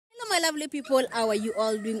lovely people, how are you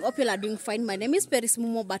all doing? Hope you are doing fine. My name is Paris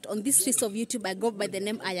Mumo, but on this streets of YouTube I go by the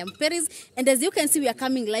name I am Paris, and as you can see we are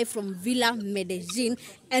coming live from Villa Medellin,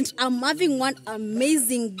 and I'm having one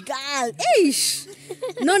amazing girl. Ish!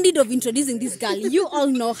 No need of introducing this girl, you all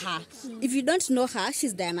know her. If you don't know her,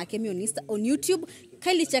 she's Diana Kemmy on YouTube.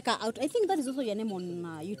 Kindly check her out. I think that is also your name on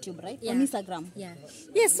YouTube, right? Yeah. On Instagram. Yeah.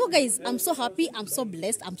 Yes, so guys, I'm so happy, I'm so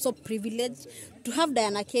blessed, I'm so privileged to have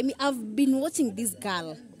Diana Kemmy. I've been watching this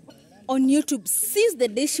girl on YouTube since the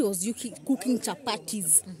day she was cooking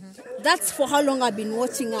chapatis. That's for how long I've been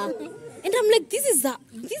watching her. And I'm like, this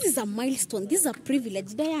is a milestone. This is a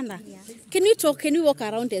privilege. Diana, Yeah. can you walk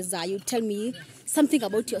around as you tell me something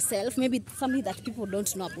about yourself, maybe something that people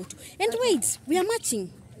don't know about you. And wait, we are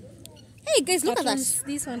matching. Hey guys, look Cartoons, at that.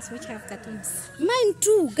 these ones which have cartoons. Mine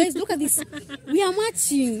too. Guys, look at this. We are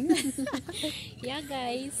matching. Yeah,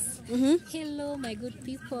 guys. Hello, my good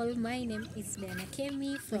people. My name is Diana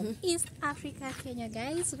Kemmy from East Africa, Kenya,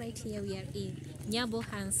 guys. Right here we are in Nyabo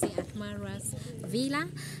Hansi at Marwa's Villa.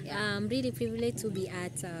 I'm really privileged to be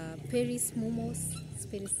at Paris Mumo's.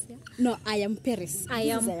 Paris, yeah? No, I am Paris. I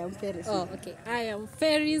am Paris. Oh, okay. I am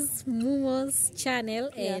Paris Mumo's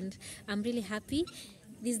channel, Yeah. and I'm really happy.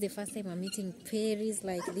 This is the first time I'm meeting Paris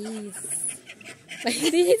like this. Like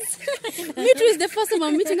this. Me too, is the first time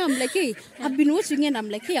I'm meeting her. I'm like, hey, I've been watching you and I'm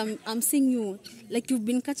like, hey, I'm seeing you. Like you've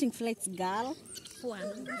been catching flights, girl.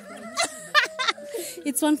 One.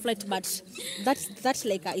 It's one flight, but that's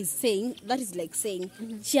like is saying, that is like saying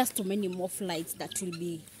she has too many more flights that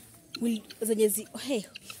hey,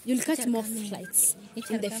 you'll catch more flights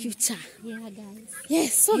in the future. Yeah, guys.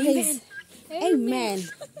 Yes, so Amen. guys. Amen.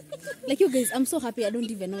 Like you guys, I'm so happy. I don't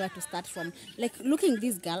even know where to start from. Like looking at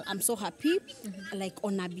this girl, I'm so happy, like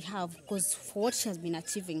on her behalf, because for what she has been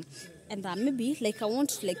achieving, and maybe like I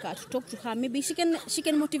want like to talk to her. Maybe she can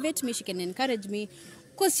motivate me. She can encourage me,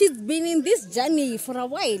 because she's been in this journey for a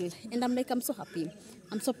while, and I'm so happy.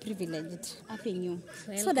 I'm so privileged having you.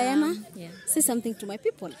 So Welcome. Diana, Yeah. say something to my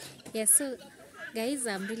people. Yeah, so guys,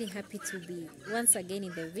 I'm really happy to be once again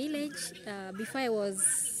in the village. Before I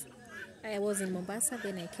was in Mombasa,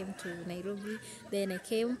 then I came to Nairobi, then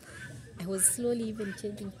I was slowly even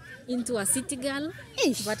changing into a city girl.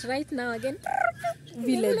 Ish. But right now again,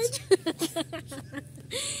 Village.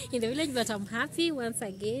 in the village, but I'm happy once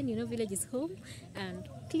again. You know, village is home, and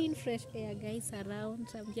clean, fresh air, guys, around.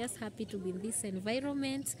 I'm just happy to be in this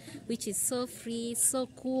environment, which is so free, so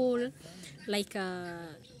cool. Like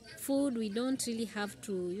food, we don't really have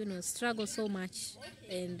to, struggle so much,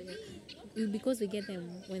 and because we get them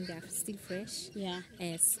when they are still fresh. Yeah.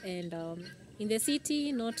 Yes, and in the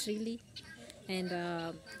city, not really. And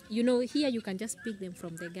here you can just pick them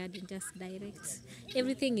from the garden, just direct.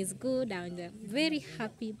 Everything is good, and I'm very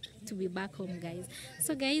happy to be back home, guys.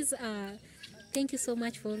 So guys, thank you so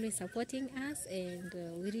much for always supporting us, and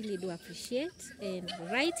we really do appreciate. And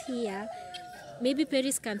right here, maybe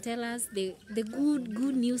Paris can tell us the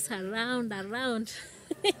good news around.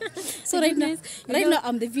 So right now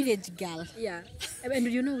I'm the village girl. Yeah, and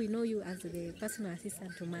we know you as the personal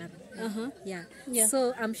assistant to Marwa. Yeah.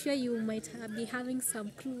 So I'm sure you might be having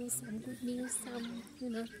some clues, some good news,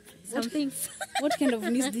 some things. What kind of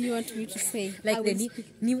news do you want me to say? Like the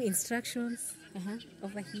new instructions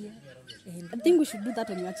over here. I think we should do that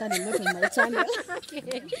on your channel, not on my channel.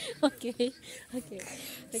 Okay.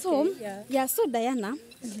 So so Diana,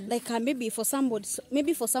 like maybe for some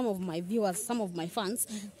of my viewers, some of my fans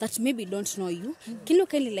that maybe don't know you, can you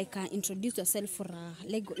kindly like introduce yourself for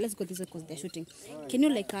let's go this way because they're shooting. Can you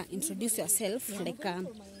like introduce yourself like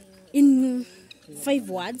in 5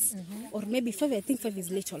 words or maybe 5? I think 5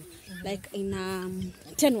 is little. Like in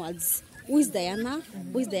 10 words. Who is Diana?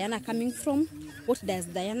 Who is Diana coming from? What does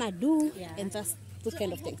Diana do? Yeah. And just those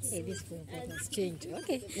kind of things. Okay, this has changed.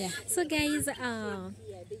 Okay. Yeah. So guys,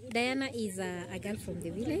 Diana is a girl from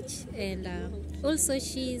the village, and also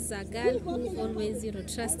she's a girl who always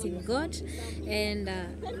trusts in God, and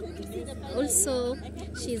also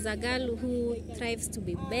she's a girl who strives to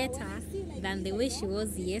be better than the way she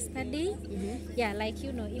was yesterday. Yeah, like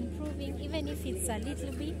improving, even if it's a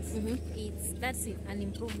little bit, that's an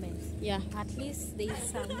improvement. Yeah. At least there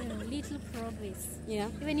is some little progress. Yeah.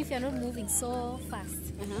 Even if you're not moving so fast.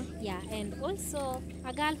 Yeah, and also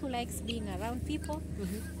a girl who likes being around people,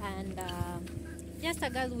 and just a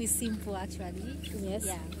girl who is simple actually. Yes.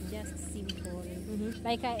 Yeah, just simple.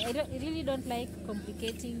 Like I really don't like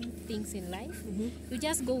complicating things in life. You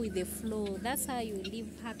just go with the flow. That's how you live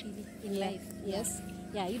happily in life. Yes.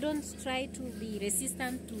 Yeah, you don't try to be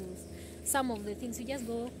resistant to some of the things. You just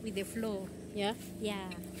go with the flow. Yeah. Yeah.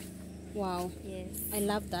 Wow. Yes. I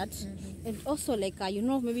love that. And also, like, you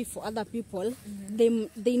know, maybe for other people,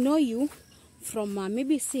 they know you from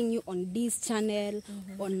maybe seeing you on this channel,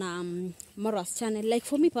 on Marwa's channel. Like,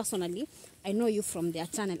 for me personally, I know you from their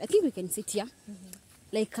channel. I think we can sit here.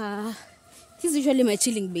 Like, this is usually my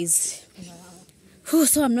chilling base. Wow.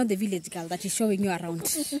 So I'm not the village girl that is showing you around.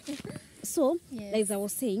 So, Yes. like I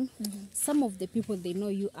was saying, some of the people they know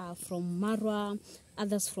you are from Marwa,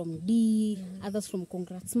 others from D, others from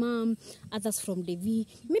Congrats Mom, others from Devi.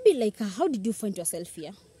 Maybe like, how did you find yourself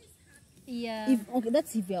here? Yeah. If okay,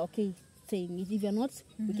 that's if you're okay saying it. If you're not,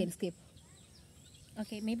 we can skip.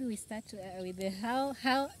 Okay, maybe we start with the how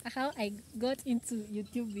I got into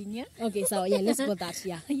YouTube video. Okay, so yeah, let's go that.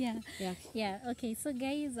 Yeah. Yeah. Okay, so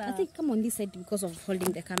guys, I think come on this side because of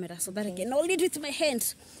holding the camera so that I can hold it with my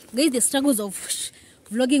hands. Guys, the struggles of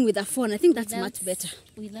vlogging with a phone, I think that's much better.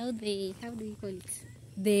 Without the, how do we call it?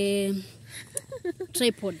 The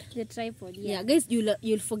tripod. The tripod, Yeah, guys,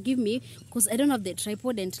 you'll forgive me because I don't have the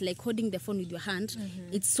tripod and like holding the phone with your hand,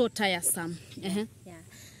 it's so tiresome. Yeah.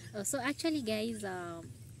 So actually, guys,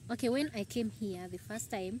 okay, when I came here the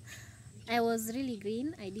first time, I was really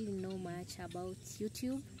green. I didn't know much about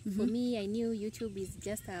YouTube. For me, I knew YouTube is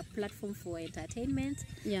just a platform for entertainment.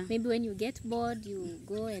 Yeah. Maybe when you get bored, you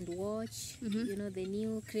go and watch, you know, the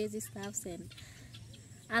new crazy stuffs and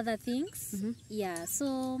other things. Yeah.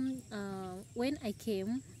 So when I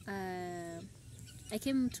came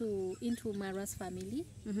into Marwa's family.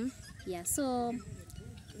 Yeah. So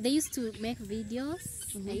they used to make videos.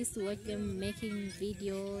 I used to watch them making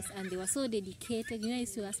videos, and they were so dedicated. You know, I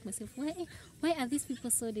used to ask myself, why are these people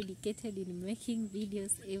so dedicated in making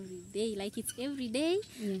videos every day? Like, it's every day,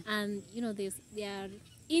 and you know, they are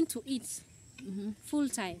into it full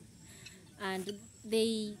time, and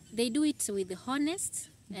they do it with the honest,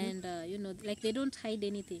 and you know, like, they don't hide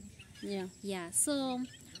anything. Yeah.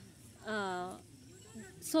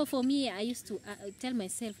 So for me, I used to tell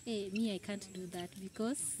myself, hey, me, I can't do that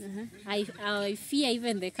because I fear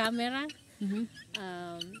even the camera.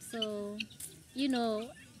 So, you know,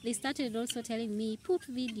 they started also telling me, put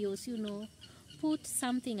videos, you know, put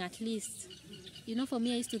something at least. You know, for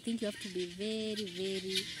me, I used to think you have to be very,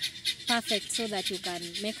 very perfect so that you can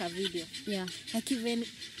make a video. Yeah. Like, even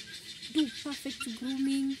do perfect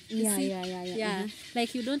grooming. Yeah.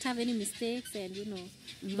 Like, you don't have any mistakes, and you know.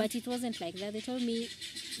 But it wasn't like that. They told me,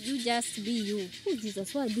 you just be you. Oh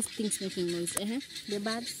Jesus, why are these things making noise? The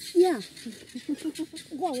birds. Yeah.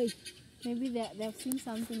 Go away. Maybe they've seen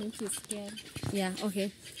something which is scared. Yeah.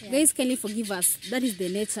 Okay. Guys, can you forgive us? That is the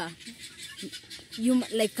nature. You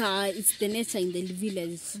like it's the nature in the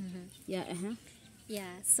village. Yeah.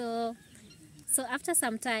 Yeah. So after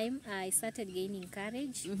some time, I started gaining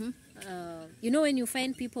courage. You know, when you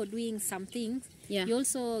find people doing something, you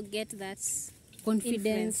also get that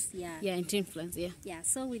confidence. Influence. And influence. Yeah.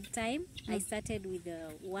 So with time, I started with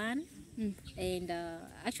one, and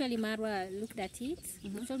actually Marwa looked at it. He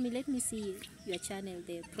told me, let me see your channel,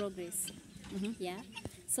 the progress. Yeah.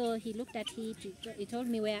 So he looked at it. He told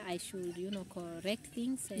me where I should, you know, correct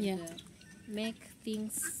things and make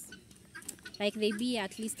things like they be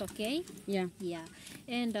at least okay. Yeah.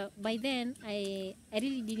 And by then, I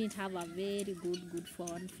really didn't have a very good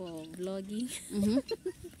phone for vlogging.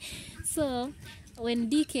 So when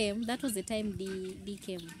D came, that was the time D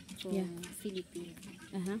came from Philippines.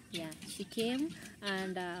 Yeah, she came,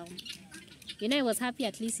 and you know, I was happy.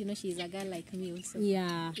 At least, you know, she's a girl like me also.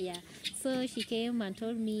 Yeah. So she came and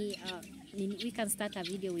told me, we can start a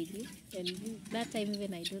video with you. And that time,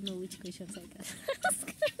 even I don't know which questions I can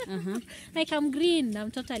ask. Like, I'm green.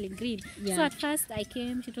 I'm totally green. So at first I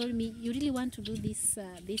came, she told me, you really want to do this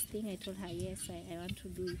thing? I told her, yes, I want to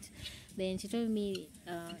do it. Then she told me,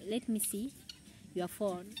 let me see your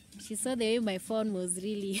phone. She saw the way my phone was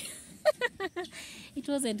really... It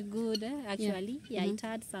wasn't good, actually. It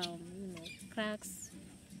had some, you know, cracks.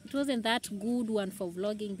 It wasn't that good one for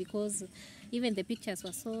vlogging because even the pictures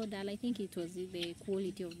were so dull. I think it was the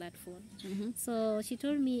quality of that phone. So she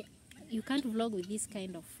told me, you can't vlog with this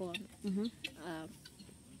kind of phone.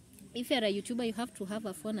 If you're a YouTuber, you have to have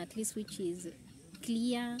a phone at least which is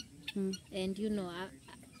clear and, you know,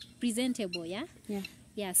 presentable.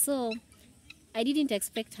 Yeah. So I didn't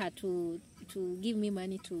expect her to give me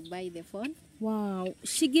money to buy the phone. Wow.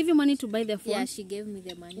 She gave you money to buy the phone? Yeah, she gave me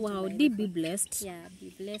the money. Wow, to buy be blessed. Yeah,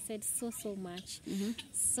 be blessed so much.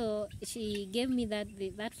 So she gave me that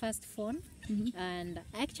first phone, and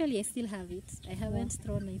actually I still have it. I haven't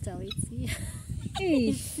thrown it away.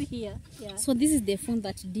 It's here. Yeah. So this is the phone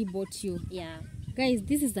that D bought you? Yeah. Guys,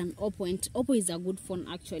 this is an Oppo, and Oppo is a good phone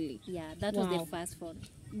actually. Yeah, that was the first phone.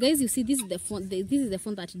 Guys, you see, this is the phone. This is the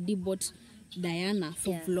phone that D bought Diana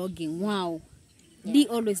for vlogging. Wow. Yeah. Dee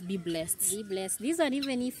always be blessed. Be blessed. This one,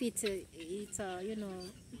 even if it's you know,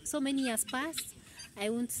 so many years past, I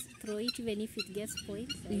won't throw it. Even if it gets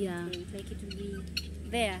spoiled, I won't throw it. Like, it will be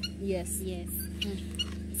there. Yes. Yes.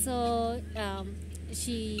 So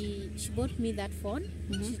she bought me that phone.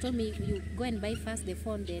 She told me, you go and buy first the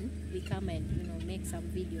phone, then we come and, you know, make some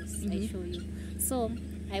videos. I show you. So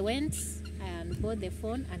I went and bought the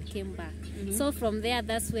phone and came back. So from there,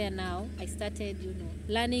 that's where now I started, you know,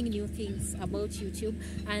 learning new things about YouTube,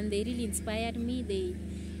 and they really inspired me. They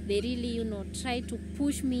really, you know, tried to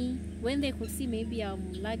push me. When they could see maybe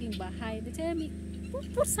I'm lagging behind, they tell me,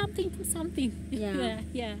 put something. Yeah.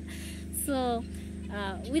 Yeah. So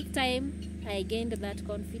with time, I gained that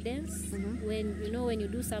confidence. When, you know, when you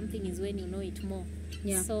do something is when you know it more.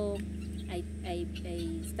 Yeah. So I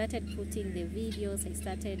started putting the videos. I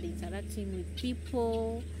started interacting with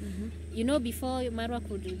people. You know, before Marwa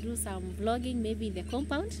could do some vlogging, maybe in the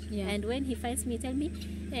compound. Yeah. And when he finds me, tell me,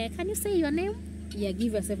 can you say your name? Yeah,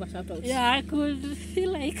 give yourself a shout out. Yeah, I could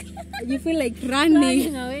feel like you feel like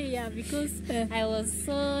running away. Yeah, because I was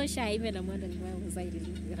so shy. Even I'm wondering, why was I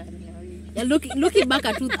really running away? Yeah, looking back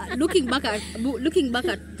at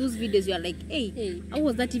those videos, you're like, hey, how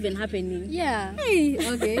was that even happening? Yeah. Hey,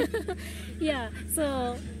 okay. Yeah.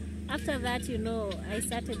 So after that, you know, I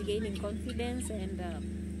started gaining confidence, and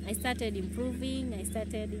I started improving. I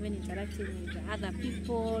started even interacting with other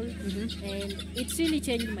people, and it really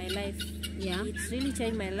changed my life. Yeah. It really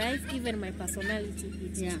changed my life, even my personality.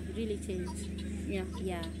 It really changed. Yeah.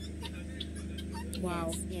 Yeah.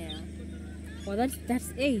 Wow. Yes. Yeah. Well,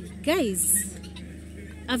 that's hey guys.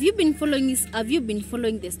 Have you been following this? Have you been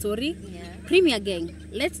following the story? Yeah. Premier Gang.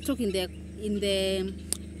 Let's talk in the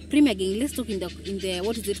Premier Gang. Let's talk in the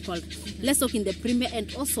what is it called? Let's talk in the Premier,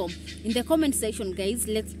 and also in the comment section, guys.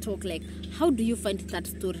 Let's talk like, how do you find that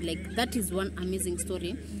story? Like, that is one amazing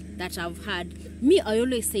story that I've had. Me, I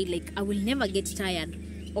always say, like, I will never get tired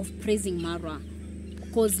of praising Marwa,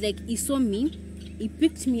 because like, he saw me, he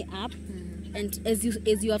picked me up. And as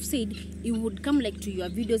you have said, he would come like to your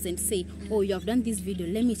videos and say, oh, you have done this video,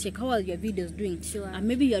 let me check, how are your videos doing? Sure.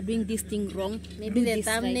 Maybe you are doing this thing wrong. Maybe the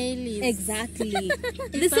thumbnail is exactly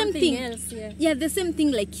the same thing else, yeah, the same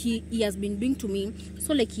thing like he has been doing to me.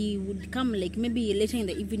 So like, he would come like maybe later in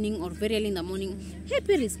the evening or very early in the morning. Hey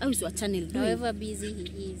Paris, how is your channel doing? However busy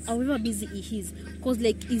he is, because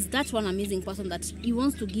like, he's that one amazing person that he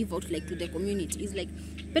wants to give out like to the community. He's like,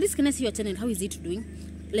 Paris, can I see your channel? How is it doing?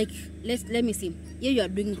 Like, let me see. Here you are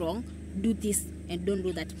doing wrong. Do this and don't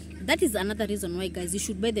do that. That is another reason why, guys, you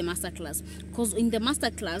should buy the masterclass. Because in the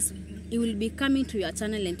masterclass, he will be coming to your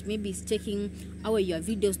channel and maybe checking how are your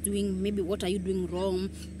videos doing. Maybe what are you doing wrong?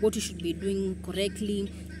 What you should be doing correctly.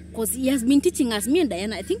 Because he has been teaching us. Me and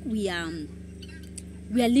Diana, I think we are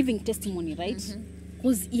living testimony, right?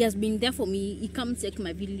 Because he has been there for me. He comes check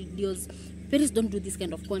my videos. Parents don't do this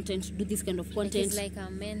kind of content, do this kind of content. He's like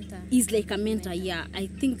a mentor. He's like a mentor, yeah. I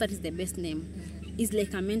think that is the best name. He's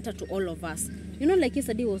like a mentor to all of us. You know, like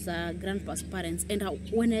yesterday was grandpa's parents, and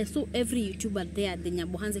when I saw every YouTuber there, the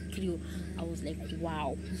Nyabohanze crew, I was like,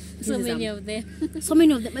 wow. So many of them. So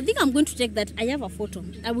many of them. I think I'm going to check that. I have a photo.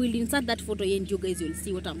 I will insert that photo here and you guys will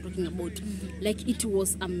see what I'm talking about. Like, it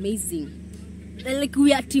was amazing. Like,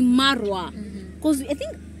 we are Team Marwa. Because I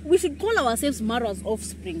think we should call ourselves Marwa's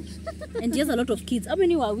offspring. And he has a lot of kids. How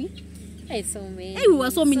many were we? Hey, so many. Hey, we were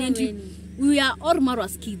so many. We are all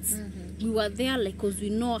Marwa's kids. We were there like, because we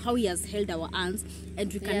know how he has held our hands,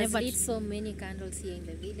 and we can never lit so many candles here in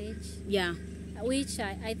the village. Yeah. Which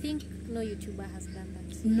I think no YouTuber has done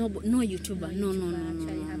that. No YouTuber. No.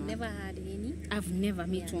 Actually, I've never had any. I've never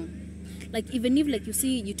met one. Like, even if like you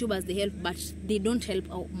see YouTubers, they help, but they don't help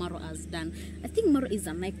how Marwa has done. I think Marwa is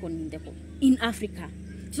an icon in Africa.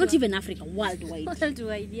 Sure. Not even Africa, worldwide.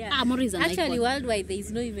 Worldwide, yeah. Marwa is an icon. Actually, worldwide, there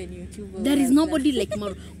is no even YouTuber. There is nobody like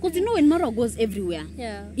Marwa. Because you know, when Marwa goes everywhere,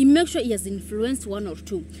 he makes sure he has influenced one or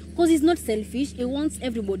two. Because he's not selfish, he wants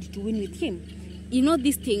everybody to win with him. You know,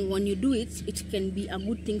 this thing, when you do it, it can be a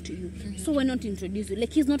good thing to you. So why not introduce you?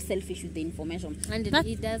 Like, he's not selfish with the information. And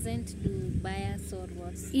he doesn't do bias or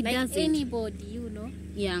what. He like doesn't. Anybody, you know.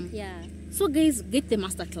 Yeah. So guys, get the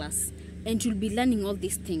masterclass, and you'll be learning all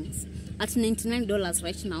these things at $99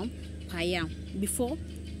 right now per year. Before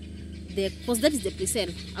because that is the pre-sale.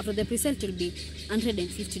 After the pre-sale, it will be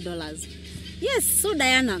 $150. Yes. So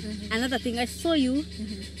Diana, another thing, I saw you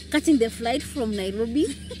catching the flight from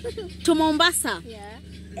Nairobi to Mombasa. Yeah.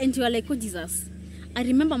 And you are like, oh Jesus. I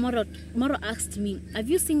remember Moro asked me, have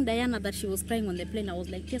you seen Diana that she was crying on the plane? I was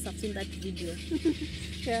like, yes, I've seen that video.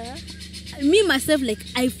 Yeah. Me myself, like,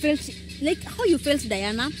 I felt like how you felt,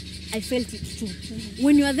 Diana. I felt it too.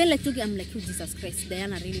 When you are there like talking, I'm like, oh Jesus Christ,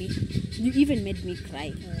 Diana, really, you even made me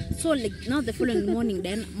cry. So like now the following morning,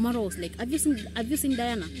 then Marwa was like, have you seen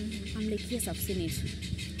Diana? I'm like, yes, I've seen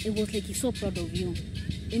it. It was like, he's so proud of you.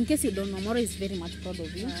 In case you don't know, Marwa is very much proud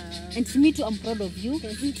of you. And to me too, I'm proud of you.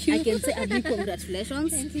 Thank you. I can say a big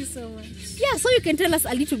congratulations. Thank you so much. Yeah, so you can tell us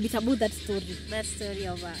a little bit about that story. That story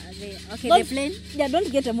of The plane? Yeah, don't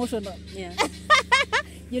get emotional. Yeah.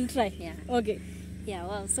 You'll try. Yeah. Okay. Yeah,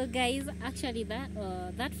 well, so guys, actually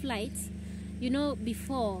that flight, you know,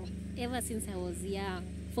 before, ever since I was young,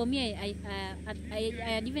 for me, I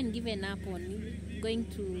had even given up on going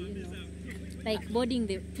to, you know, like boarding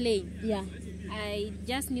the plane. Yeah. I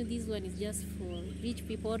just knew this one is just for rich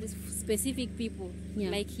people, specific people.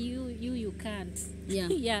 Yeah. Like you can't. Yeah.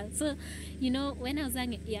 Yeah. So, you know, when I was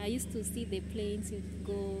young, I used to see the planes. You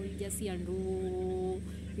go, you just see and roll.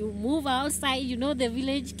 You move outside. You know the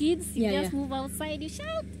village kids. You just move outside. You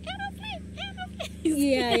shout, aeroplane, aeroplane.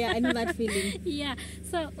 Yeah. I know that feeling. Yeah.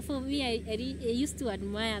 So for me, I used to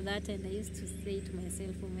admire that, and I used to say to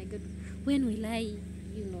myself, "Oh my God, when will I,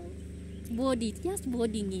 you know, board it? Just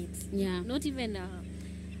boarding it. Yeah. Not even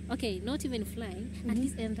not even flying. At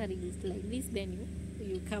least entering it like this, then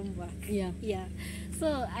you come back." Yeah. Yeah.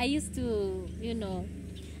 So I used to, you know,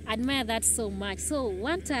 admire that so much. So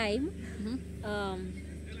one time,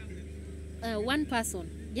 one person,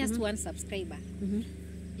 just one subscriber,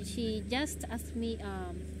 she just asked me,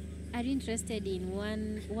 "Are you interested in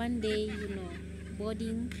one day, you know,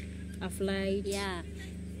 boarding A flight? Yeah.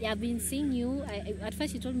 I've been seeing you." At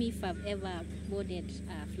first she told me if I've ever boarded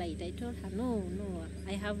a flight. I told her no,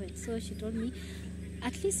 I haven't. So she told me,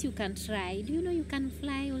 "At least you can try. Do you know you can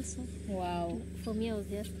fly also?" Wow. For me, I was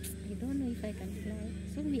just, I don't know if I can fly.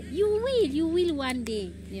 So you will one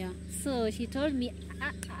day. Yeah. So she told me,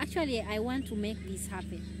 actually, I want to make this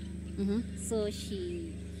happen. So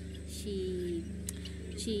she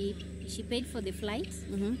paid for the flight.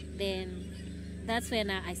 Then that's when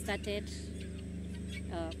I started.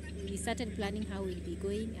 We started planning how we'll be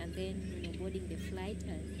going, and then, you know, boarding the flight.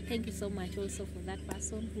 Thank you so much also for that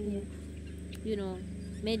person who, you know,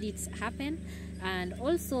 made it happen. And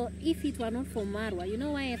also, if it were not for Marwa, you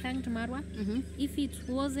know why I thanked Marwa? If it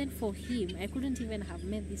wasn't for him, I couldn't even have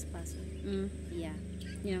met this person.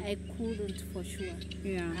 Yeah, I couldn't for sure.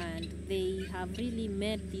 Yeah. And they have really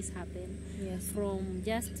made this happen. Yes. From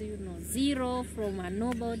just, you know, zero, from a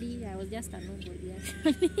nobody. I was just a nobody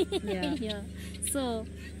actually. Yeah. Yeah. So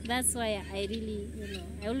that's why I really, you know,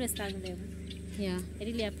 I always thank them. Yeah. I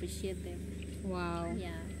really appreciate them. Wow.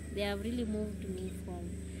 Yeah. They have really moved me from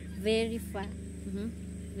very far.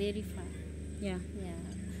 Very far. Yeah. Yeah.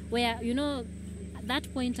 Where, you know, at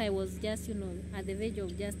that point I was just, you know, at the verge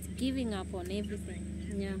of just giving up on everything.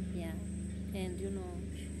 Yeah. Yeah. And, you know,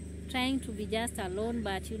 trying to be just alone,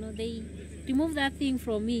 but, you know, they remove that thing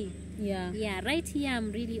from me. Yeah. Yeah. Right here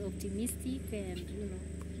I'm really optimistic, and, you know,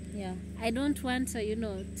 Yeah. I don't want, you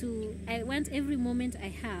know, I want every moment I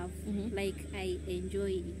have, like, I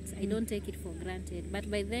enjoy it. I don't take it for granted. But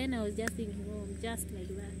by then I was just thinking, oh, I'm just like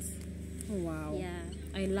that. Oh, wow. Yeah.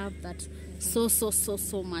 I love that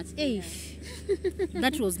so much. Hey,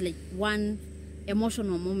 that was like one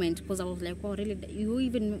emotional moment, because I was like, wow, really,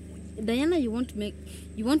 Diana, you want to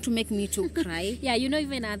make me to cry? Yeah, you know,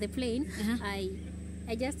 even at the plane, I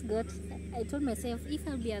told myself, if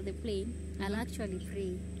I'll be at the plane, I'll actually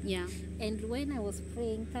pray. Yeah. And when I was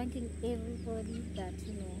praying, thanking everybody that,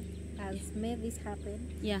 you know, has made this happen.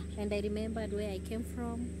 Yeah. And I remembered where I came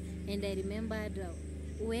from, and I remembered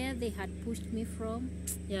where they had pushed me from.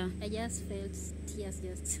 Yeah. I just felt tears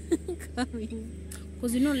just coming.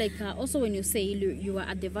 Because, you know, like, also when you say you are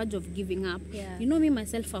at the verge of giving up, you know, me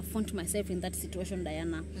myself, I found myself in that situation,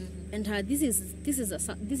 Diana. And this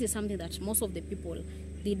is something that most of the people,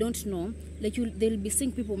 they don't know. Like, they'll be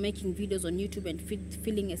seeing people making videos on YouTube and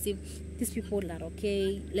feeling as if these people are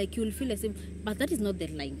okay. Like, you'll feel as if, but that is not the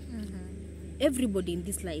line. Everybody in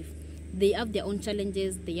this life, they have their own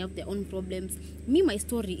challenges, they have their own problems. Me, my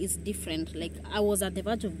story is different. Like, I was at the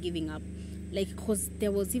verge of giving up. Like, because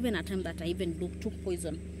there was even a time that I even took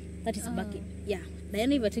poison. That is back in,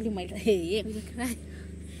 Diana, if I tell you my, You'll cry.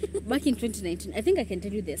 back in 2019, I think I can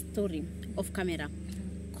tell you the story off camera.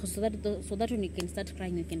 So that when you can start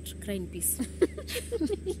crying, you can cry in peace.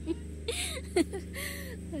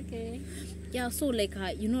 Okay. Yeah, so like,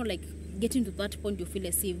 you know, like, getting to that point, you feel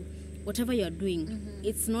as if whatever you're doing,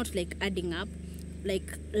 it's not like adding up.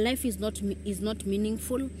 Like, life is not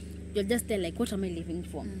meaningful. You're just there like, what am I living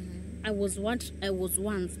for? I was once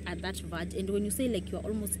at that verge, and when you say like you're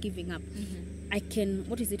almost giving up, I can,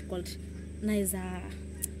 what is it called?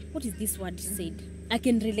 What is this word said? I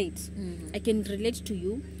can relate. I can relate to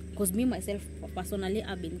you because me myself personally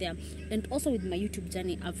I've been there, and also with my YouTube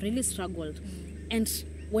journey I've really struggled. And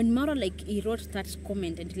when Marwa like he wrote that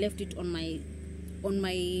comment and left it on my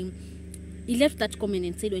he left that comment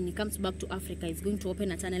and said when he comes back to Africa he's going to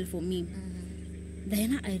open a channel for me.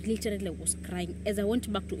 Diana, I literally was crying as I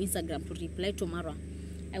went back to Instagram to reply to Marwa.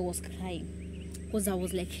 I was crying because I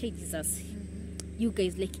was like, hey Jesus, you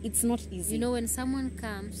guys, like, it's not easy. You know, when someone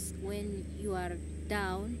comes when you are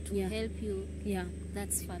down to help you,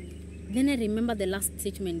 that's family. Then I remember the last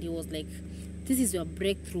statement. He was like, this is your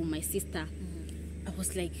breakthrough, my sister. I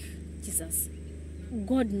was like, Jesus,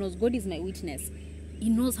 God knows. God is my witness. He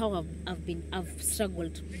knows how I've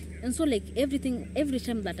struggled. And so like every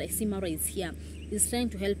time that I see Marwa is here, is trying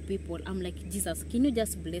to help people, I'm like, Jesus, can you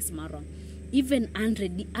just bless Marwa? Even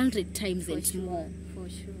 100 times and more. For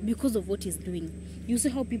sure. Because of what he's doing. You see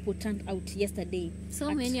how people turned out yesterday.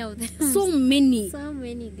 So many of them. So many. So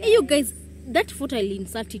many guys. Hey, you guys, that photo I'll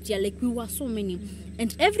insert it here. Like, we were so many.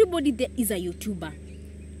 And everybody there is a YouTuber.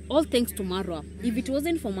 All thanks to Marwa. If it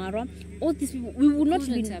wasn't for Marwa, all these people, we would not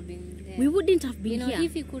have been there. We wouldn't have been here.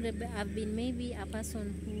 If he could have been maybe a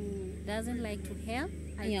person who doesn't like to help,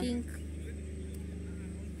 I think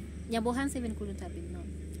Nyabohanse even couldn't have been known.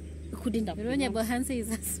 Couldn't have been known. Nyabohanse is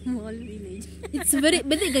a small village. It's very,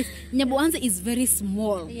 but guys, Nyabohanse is very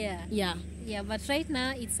small. Yeah, but right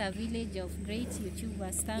now it's a village of great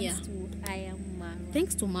YouTubers thanks to I Am Marwa.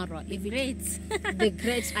 Thanks to Marwa. The great. The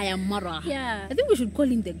great I Am Marwa. Yeah. I think we should call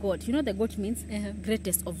him the God. You know the God means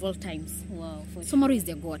greatest of all times. Wow. So Marwa is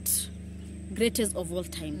the God. Greatest of all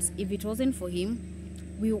times. If it wasn't for him,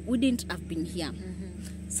 we wouldn't have been here.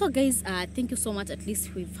 So guys, thank you so much. At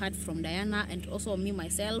least we've heard from Diana and also me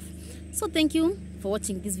myself. So thank you for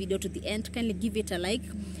watching this video to the end. Kindly give it a like.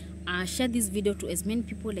 Share this video to as many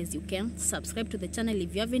people as you can. Subscribe to the channel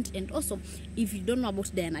if you haven't, and also if you don't know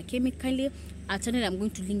about Diana Kemmy, kindly our channel, I'm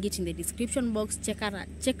going to link it in the description box. Check out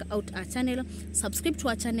our channel, subscribe to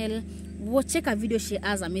our channel, check our video. She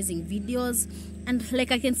has amazing videos, and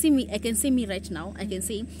like I can see me right now. I can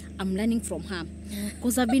say I'm learning from her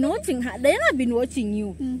because I've been watching her. Diana, I've been watching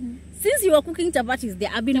you since you were cooking chapatis there.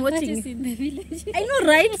 I've been watching you in the village. I know,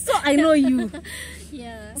 right? So I know you.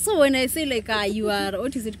 Yeah. So when I say like you are,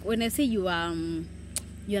 what is it? When I say you are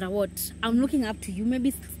a what? I'm looking up to you.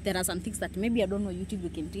 Maybe there are some things that maybe I don't know YouTube. You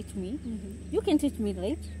can teach me. You can teach me,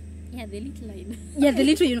 right? Yeah, the little I know. Yeah, the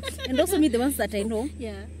little you know, and also me the ones that I know.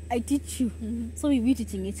 Yeah. I teach you. So we be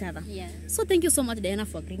teaching each other. Yeah. So thank you so much, Diana,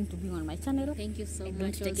 for agreeing to be on my channel. Thank you so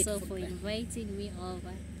much also for inviting me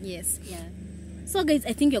over. Yes. Yeah. So guys,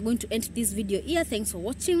 I think you're going to end this video here. Thanks for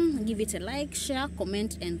watching. Give it a like, share,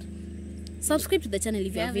 comment, and subscribe to the channel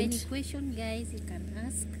if you haven't. If you have any question, guys, you can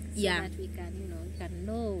ask so that we can, we can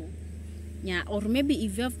know. Yeah, or maybe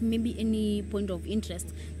if you have maybe any point of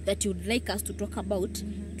interest that you'd like us to talk about,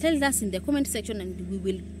 tell us in the comment section and we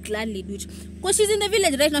will gladly do it. Because she's in the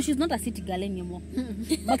village right now. She's not a city girl anymore.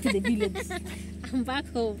 Back to the village. I'm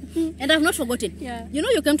back home. And I've not forgotten. Yeah. You know,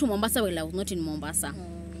 you came to Mombasa while I was not in Mombasa.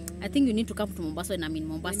 I think you need to come to Mombasa when I'm in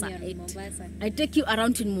Mombasa. I take you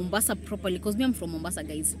around in Mombasa properly because me, I'm from Mombasa,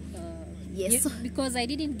 guys. Yes. Because I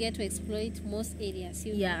didn't get to exploit most areas.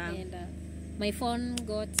 And my phone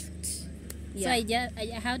got... So I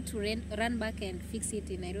had to run back and fix it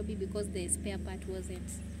in Nairobi because the spare part wasn't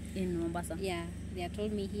in Mombasa. Yeah, they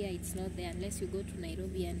told me here it's not there unless you go to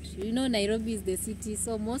Nairobi, and you know Nairobi is the city,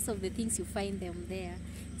 so most of the things you find them there.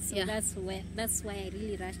 So that's why I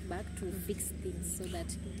really rushed back to fix things so that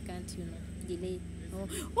it can't delay.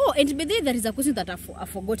 Oh, and by the way, there is a question that I've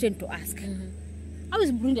forgotten to ask. How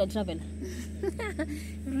is Burundian travel?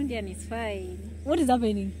 Burundian is fine. What is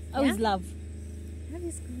happening? How is love? Love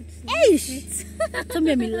is good. Eish! Tell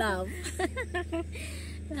me I'm in love.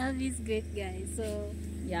 Love is great, guys. So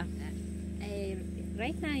yeah,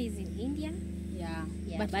 right now he's in India. Yeah,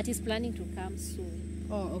 but he's planning to come soon.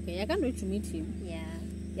 Oh, okay. I can't wait to meet him.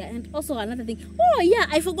 Yeah, and also another thing. Oh yeah,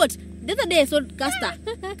 I forgot. The other day I saw Caster.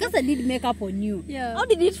 Caster did makeup on you. Yeah. How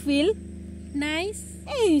did it feel? Nice.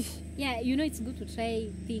 Eish. Yeah, it's good to try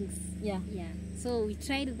things. Yeah. So we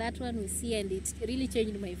tried that one, we see, and it really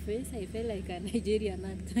changed my face. I felt like a Nigerian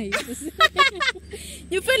actor.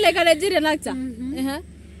 You felt like a Nigerian actor?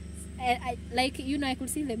 I could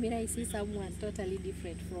see in the mirror, I see someone totally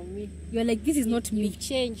different from me. You're like, this is not me. You've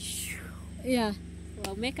changed. Yeah.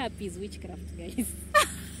 Well, makeup is witchcraft, guys.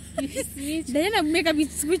 Diana, makeup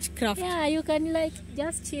is witchcraft. Yeah, you can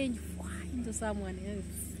just change into someone else.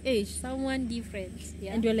 Someone different.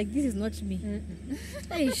 Yeah. And you're like, this is not me.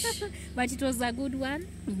 But it was a good one.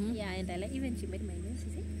 Yeah, and even she made my nails.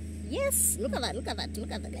 Yes, look at that.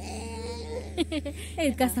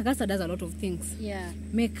 Hey, Kasa does a lot of things. Yeah.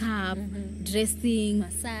 Makeup, dressing,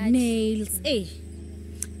 Massage. nails. Hey.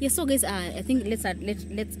 Yeah, so guys, I think let's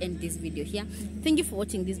end this video here. Thank you for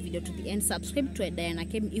watching this video to the end. Subscribe to Diana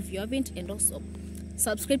Kemmy if you haven't, and also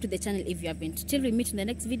subscribe to the channel if you haven't. Till we meet in the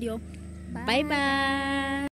next video. Bye bye.